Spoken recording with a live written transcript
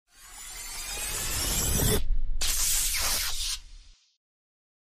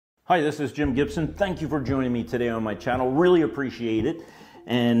Hi, this is Jim Gibson. Thank you for joining me today on my channel. Really appreciate it.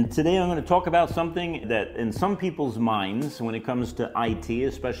 And today I'm going to talk about something that in some people's minds, when it comes to IT,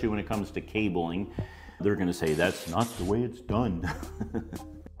 especially when it comes to cabling, they're going to say, that's not the way it's done.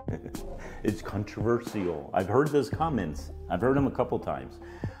 It's controversial. I've heard those comments. I've heard them a couple times.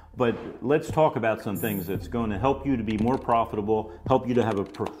 But let's talk about some things that's going to help you to be more profitable, help you to have a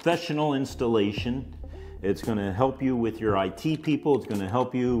professional installation. It's going to help you with your IT people. It's going to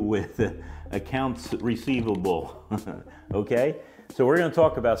help you with accounts receivable. Okay? So we're going to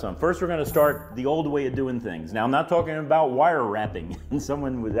talk about something. First, we're going to start the old way of doing things. Now, I'm not talking about wire wrapping.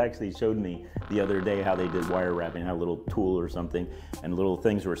 Someone actually showed me the other day how they did wire wrapping, how a little tool or something, and little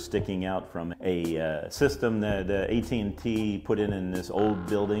things were sticking out from a system that AT&T put in this old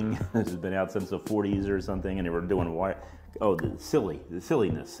building. This has been out since the 40s or something, and they were doing wire. Oh, the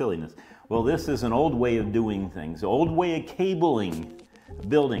silliness. Well, this is an old way of doing things, old way of cabling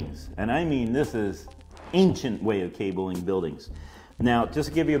buildings. And I mean, this is ancient way of cabling buildings. Now, just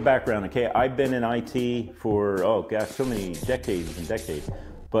to give you a background, okay, I've been in IT for, oh gosh, so many decades and decades.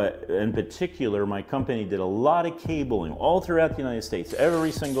 But in particular, my company did a lot of cabling all throughout the United States,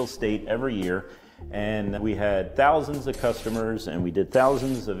 every single state, every year. And we had thousands of customers and we did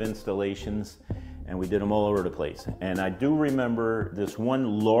thousands of installations. And we did them all over the place. And I do remember this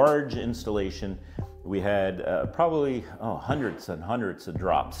one large installation. We had probably hundreds and hundreds of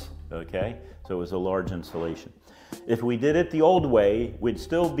drops, okay? So it was a large installation. If we did it the old way, we'd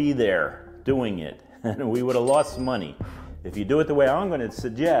still be there doing it, and we would have lost money. If you do it the way I'm going to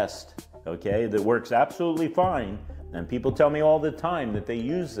suggest, okay, that works absolutely fine, and people tell me all the time that they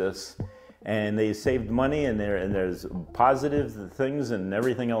use this, and they saved money, and there's positive things and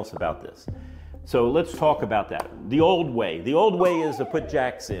everything else about this. So let's talk about that. The old way. The old way is to put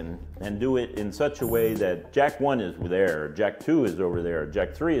jacks in and do it in such a way that jack 1 is there, jack 2 is over there,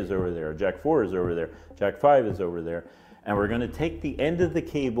 jack 3 is over there, jack 4 is over there, jack 5 is over there. And we're going to take the end of the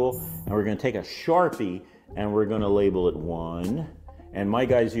cable and we're going to take a Sharpie and we're going to label it 1. And my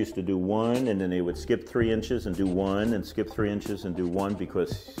guys used to do 1 and then they would skip 3 inches and do 1 and skip 3 inches and do 1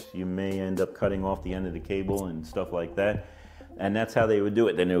 because you may end up cutting off the end of the cable and stuff like that. And that's how they would do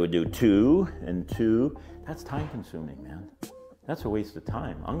it. Then they would do 2 and 2. That's time consuming, man. That's a waste of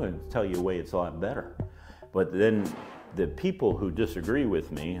time. I'm going to tell you a way it's a lot better. But then the people who disagree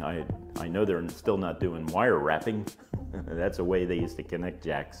with me, I know they're still not doing wire wrapping. That's a way they used to connect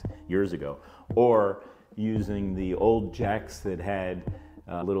jacks years ago. Or using the old jacks that had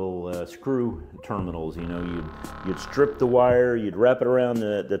little screw terminals. You know, you'd strip the wire, you'd wrap it around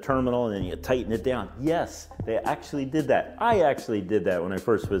the terminal, and then you tighten it down. Yes, they actually did that. I actually did that when I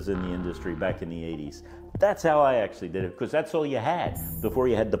first was in the industry back in the 80s. That's how I actually did it, because that's all you had before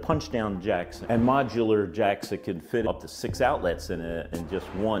you had the punch-down jacks and modular jacks that could fit up to 6 outlets in just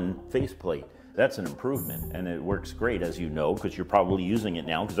one faceplate. That's an improvement, and it works great, as you know, because you're probably using it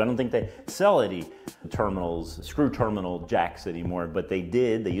now, because I don't think they sell any terminals, screw terminal jacks anymore, but they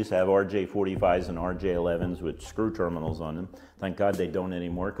did. They used to have RJ45s and RJ11s with screw terminals on them. Thank God they don't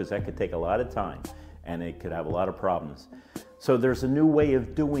anymore, because that could take a lot of time, and it could have a lot of problems. So there's a new way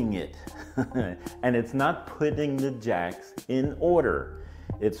of doing it, and it's not putting the jacks in order.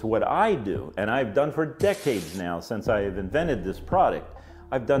 It's what I do, and I've done for decades now since I have invented this product.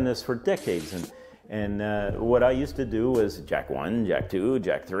 I've done this for decades, and what I used to do was jack 1, jack 2,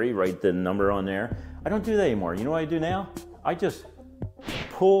 jack 3, write the number on there. I don't do that anymore. You know what I do now? I just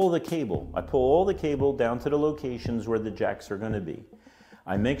pull the cable. I pull all the cable down to the locations where the jacks are going to be.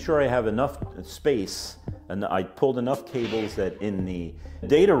 I make sure I have enough space, and I pulled enough cables that in the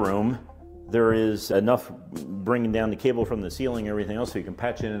data room, there is enough bringing down the cable from the ceiling and everything else so you can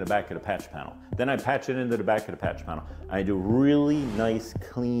patch it into the back of the patch panel. Then I patch it into the back of the patch panel. I do really nice,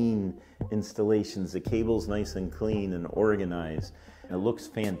 clean installations. The cable's nice and clean and organized. And it looks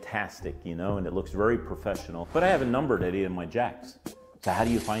fantastic, you know, and it looks very professional. But I haven't numbered any of my jacks. So how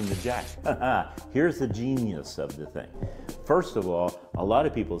do you find the jack? Here's the genius of the thing. First of all, a lot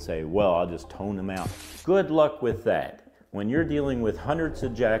of people say, well, I'll just tone them out. Good luck with that. When you're dealing with hundreds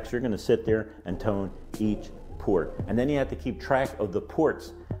of jacks, you're going to sit there and tone each port. And then you have to keep track of the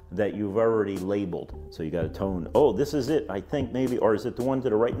ports that you've already labeled. So you got to tone, oh, this is it, I think maybe, or is it the one to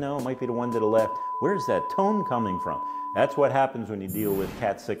the right? No, it might be the one to the left. Where's that tone coming from? That's what happens when you deal with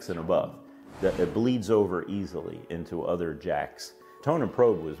Cat 6 and above. It bleeds over easily into other jacks. Tone and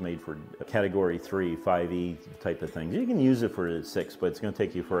probe was made for category 3, 5E type of things. You can use it for 6, but it's going to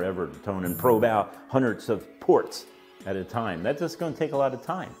take you forever to tone and probe out hundreds of ports at a time. That's just going to take a lot of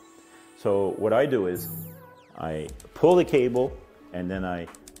time. So what I do is I pull the cable and then I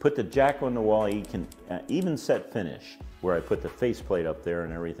put the jack on the wall. You can even set finish, where I put the faceplate up there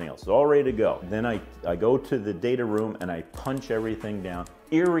and everything else. It's all ready to go. Then I go to the data room and I punch everything down,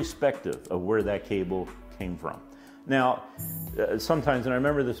 irrespective of where that cable came from. Now, sometimes, and I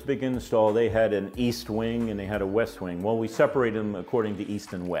remember this big install, they had an east wing and they had a west wing. Well, we separated them according to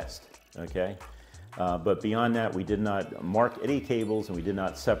east and west, okay? But beyond that, we did not mark any cables and we did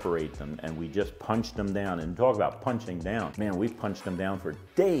not separate them, and we just punched them down. And talk about punching down. Man, we've punched them down for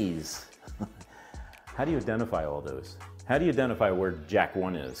days. How do you identify all those? How do you identify where jack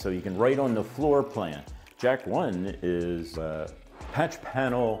 1 is? So you can write on the floor plan, jack 1 is patch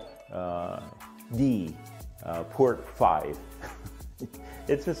panel D, port 5.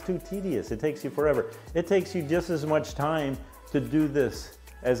 It's just too tedious. It takes you forever. It takes you just as much time to do this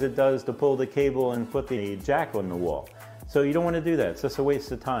as it does to pull the cable and put the jack on the wall. So you don't want to do that. It's just a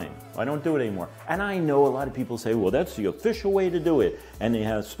waste of time. I don't do it anymore. And I know a lot of people say, well, that's the official way to do it. And they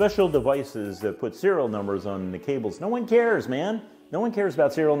have special devices that put serial numbers on the cables. No one cares, man. No one cares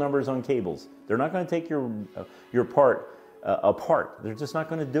about serial numbers on cables. They're not going to take your part apart. They're just not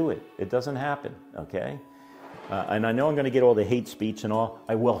going to do it. It doesn't happen, okay? And I know I'm going to get all the hate speech and all.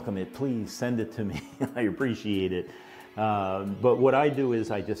 I welcome it. Please send it to me. I appreciate it. But what I do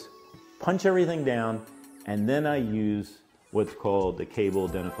is I just punch everything down, and then I use what's called the cable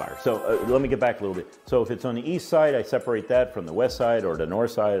identifier. So let me get back a little bit. So if it's on the east side, I separate that from the west side or the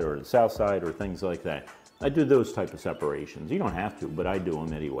north side or the south side or things like that. I do those type of separations. You don't have to, but I do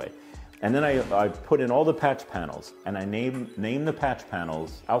them anyway. And then I put in all the patch panels, and I name the patch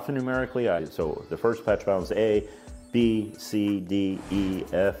panels alphanumerically. So the first patch panel is A, B, C, D, E,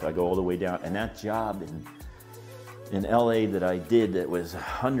 F. I go all the way down, and that job in LA that I did, that was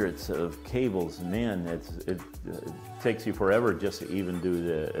hundreds of cables. Man, it takes you forever just to even do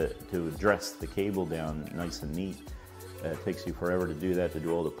to dress the cable down nice and neat. It takes you forever to do that, to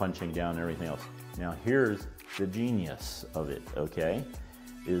do all the punching down and everything else. Now here's the genius of it, okay?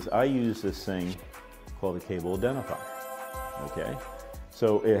 Is I use this thing called the cable identifier, okay?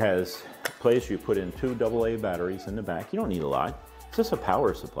 So it has a place you put in 2 AA batteries in the back. You don't need a lot. It's just a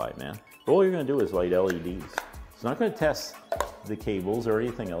power supply, man. All you're gonna do is light LEDs. It's not going to test the cables or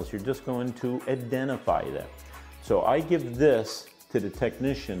anything else. You're just going to identify them. So I give this to the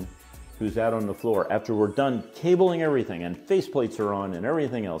technician who's out on the floor after we're done cabling everything and faceplates are on and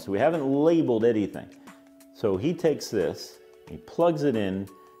everything else. We haven't labeled anything. So he takes this, he plugs it in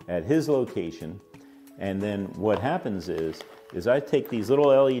at his location, and then what happens is I take these little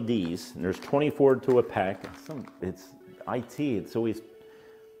LEDs, and there's 24 to a pack. It's IT, it's always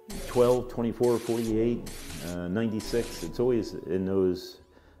 12, 24, 48, 96. It's always in those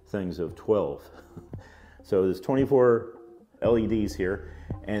things of 12. So there's 24 LEDs here,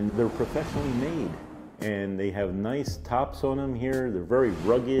 and they're professionally made. And they have nice tops on them here. They're very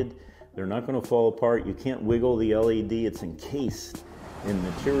rugged. They're not going to fall apart. You can't wiggle the LED. It's encased in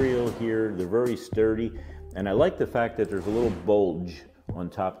material here. They're very sturdy. And I like the fact that there's a little bulge on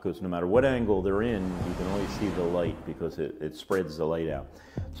top, because no matter what angle they're in, you can always see the light because it spreads the light out.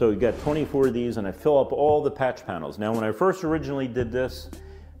 So you've got 24 of these, and I fill up all the patch panels. Now, when I first originally did this,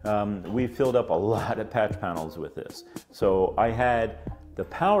 we filled up a lot of patch panels with this. So I had the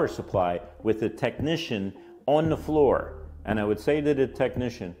power supply with the technician on the floor, and I would say to the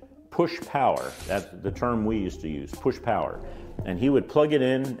technician, push power. That's the term we used to use, push power. And he would plug it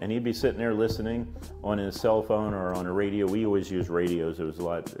in, and he'd be sitting there listening on his cell phone or on a radio. We always used radios. It was a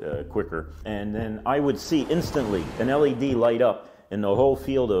lot quicker. And then I would see instantly an LED light up in the whole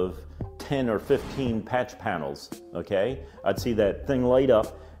field of 10 or 15 patch panels, okay? I'd see that thing light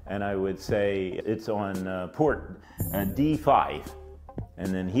up, and I would say it's on port D5. And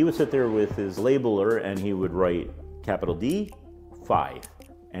then he would sit there with his labeler, and he would write capital D, 5.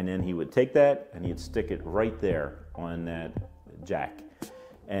 And then he would take that, and he'd stick it right there on that jack.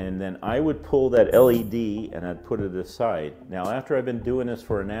 And then I would pull that LED and I'd put it aside. Now, after I've been doing this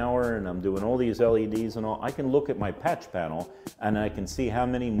for an hour and I'm doing all these LEDs and all, I can look at my patch panel and I can see how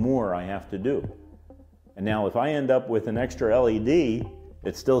many more I have to do. And now if I end up with an extra LED,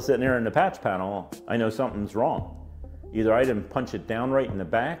 it's still sitting there in the patch panel, I know something's wrong. Either I didn't punch it down right in the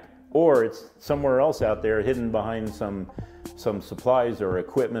back, or it's somewhere else out there hidden behind some supplies or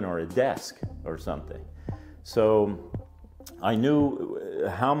equipment or a desk or something. So I knew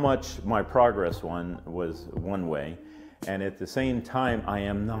how much my progress was one way, and at the same time, I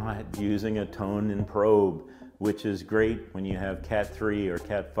am not using a tone and probe, which is great when you have Cat 3 or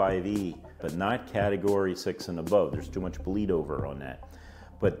Cat 5e, but not Category 6 and above. There's too much bleed over on that.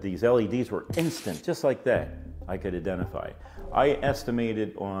 But these LEDs were instant, just like that. I could identify. I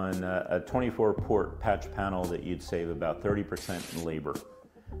estimated on a 24 port patch panel that you'd save about 30% in labor.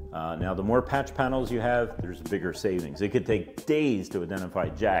 Now, the more patch panels you have, there's bigger savings. It could take days to identify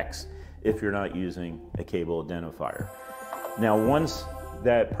jacks if you're not using a cable identifier. Now, once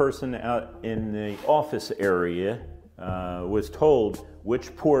that person out in the office area was told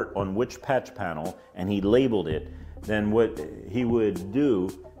which port on which patch panel, and he labeled it, then what he would do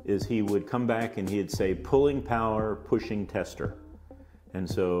is he would come back and he'd say pulling power, pushing tester. And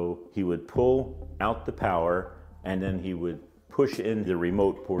so he would pull out the power, and then he would push in the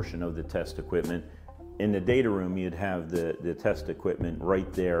remote portion of the test equipment. In the data room, you'd have the test equipment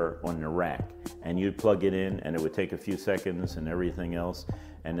right there on the rack, and you'd plug it in, and it would take a few seconds and everything else,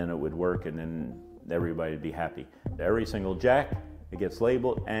 and then it would work, and then everybody would be happy. Every single jack, it gets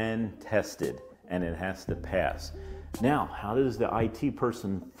labeled and tested, and it has to pass. Now, how does the IT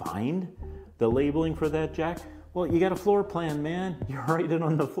person find the labeling for that jack? Well, you got a floor plan, man. You write it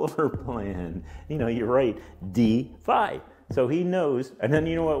on the floor plan. You know, you write D5. So he knows, and then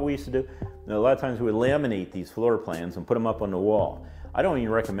you know what we used to do? A lot of times we would laminate these floor plans and put them up on the wall. I don't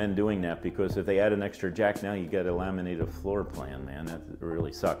even recommend doing that, because if they add an extra jack now, you got to laminate a floor plan, man. That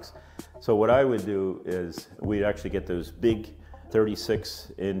really sucks. So what I would do is we'd actually get those big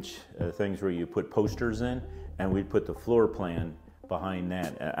 36-inch things where you put posters in, and we'd put the floor plan behind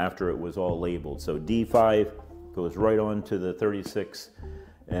that after it was all labeled. So D5 goes right on to the 36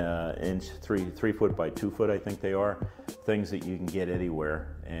 inch, 3 foot by 2 foot, I think they are, things that you can get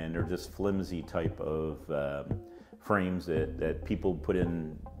anywhere, and they're just flimsy type of frames that people put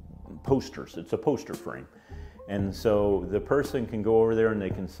in posters. It's a poster frame, and so the person can go over there and they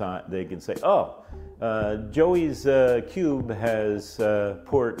can say, oh, Joey's cube has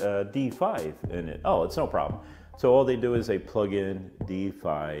port D5 in it. Oh, it's no problem. So all they do is they plug in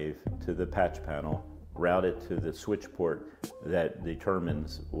D5 to the patch panel, route it to the switch port that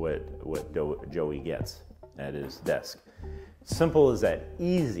determines what Joey gets at his desk. Simple as that,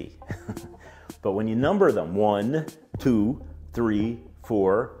 easy. But when you number them, 1, 2, 3,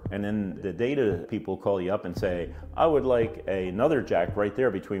 4, and then the data people call you up and say, I would like another jack right there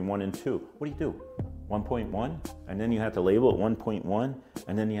between 1 and 2. What do you do? 1.1, and then you have to label it 1.1,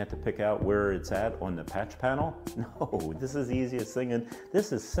 and then you have to pick out where it's at on the patch panel? No, this is the easiest thing, and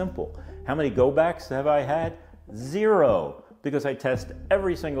this is simple. How many go backs have I had? 0, because I test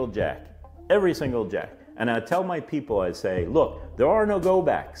every single jack. And I tell my people, I say, look, there are no go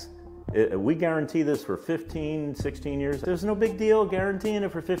backs. We guarantee this for 15, 16 years. There's no big deal guaranteeing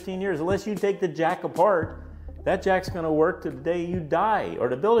it for 15 years. Unless you take the jack apart, that jack's gonna work to the day you die or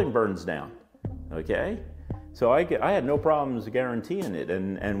the building burns down. Okay, so I had no problems guaranteeing it,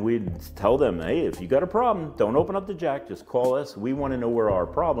 and we'd tell them, hey, if you got a problem, don't open up the jack, just call us. We want to know where our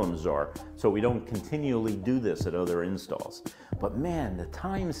problems are, so we don't continually do this at other installs. But man, the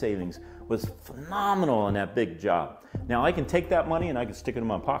time savings was phenomenal on that big job. Now I can take that money and I can stick it in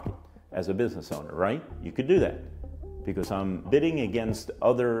my pocket as a business owner, right? You could do that, because I'm bidding against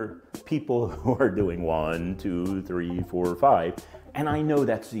other people who are doing 1, 2, 3, 4, 5. And I know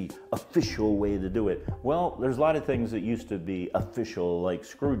that's the official way to do it. Well, there's a lot of things that used to be official, like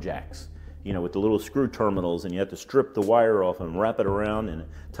screw jacks, you know, with the little screw terminals, and you have to strip the wire off and wrap it around and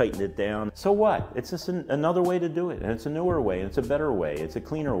tighten it down. So what? It's just another way to do it, and it's a newer way, and it's a better way, it's a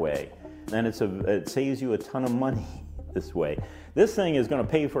cleaner way, and it saves you a ton of money this way. This thing is going to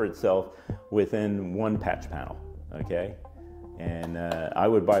pay for itself within one patch panel, okay? And I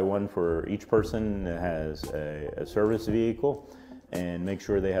would buy one for each person that has a service vehicle, and make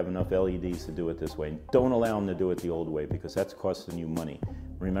sure they have enough LEDs to do it this way. Don't allow them to do it the old way, because that's costing you money.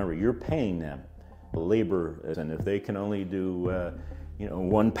 Remember, you're paying them labor, and if they can only do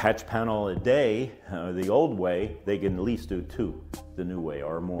one patch panel a day the old way, they can at least do 2 the new way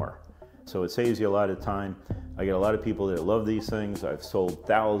or more. So it saves you a lot of time. I get a lot of people that love these things. I've sold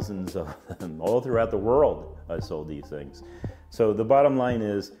thousands of them all throughout the world. I've sold these things. So the bottom line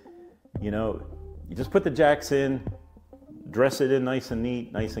is, you just put the jacks in, dress it in nice and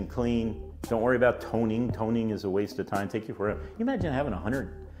neat, nice and clean. Don't worry about toning. Toning is a waste of time. Take you forever. You imagine having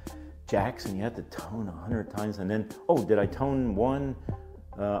 100 jacks and you have to tone 100 times, and then, oh, did I tone one?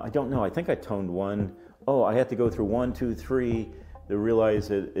 I don't know. I think I toned one. Oh, I have to go through 1, 2, 3 to realize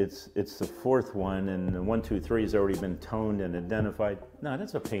that it's the 4th one, and the 1, 2, 3 has already been toned and identified. No,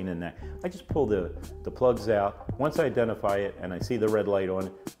 that's a pain in the neck. I just pull the plugs out. Once I identify it and I see the red light on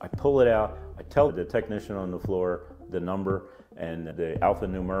it, I pull it out. I tell the technician on the floor the number and the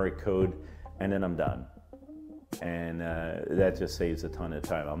alphanumeric code, and then I'm done. And that just saves a ton of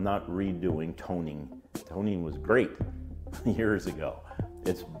time. I'm not redoing toning. Toning was great years ago.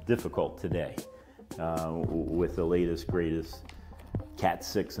 It's difficult today with the latest, greatest Cat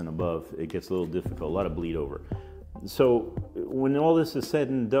 6 and above. It gets a little difficult, a lot of bleed over. So when all this is said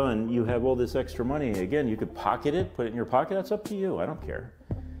and done, you have all this extra money. Again, you could pocket it, put it in your pocket. That's up to you. I don't care.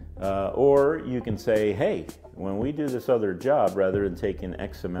 Or you can say, hey, when we do this other job, rather than taking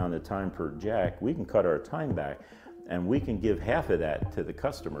X amount of time per jack, we can cut our time back and we can give half of that to the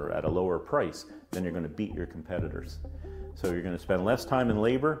customer at a lower price. Then you're going to beat your competitors. So you're going to spend less time and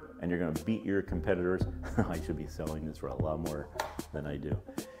labor and you're going to beat your competitors. I should be selling this for a lot more than I do.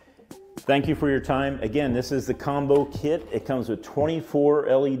 Thank you for your time. Again, this is the combo kit. It comes with 24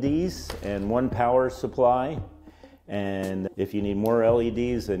 LEDs and 1 power supply. And if you need more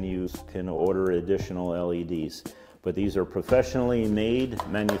LEDs, then you can order additional LEDs. But these are professionally made,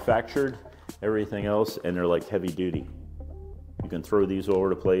 manufactured, everything else, and they're like heavy duty. You can throw these all over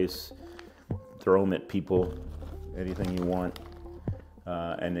the place, throw them at people, anything you want,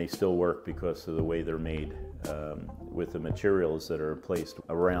 and they still work because of the way they're made with the materials that are placed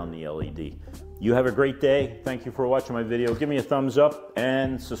around the LED. You have a great day. Thank you for watching my video. Give me a thumbs up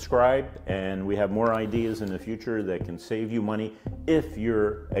and subscribe, and we have more ideas in the future that can save you money if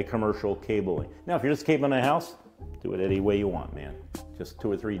you're a commercial cabling. Now, if you're just cabling a house, do it any way you want, man. Just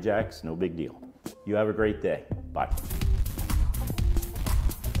 2 or 3 jacks, no big deal. You have a great day. Bye.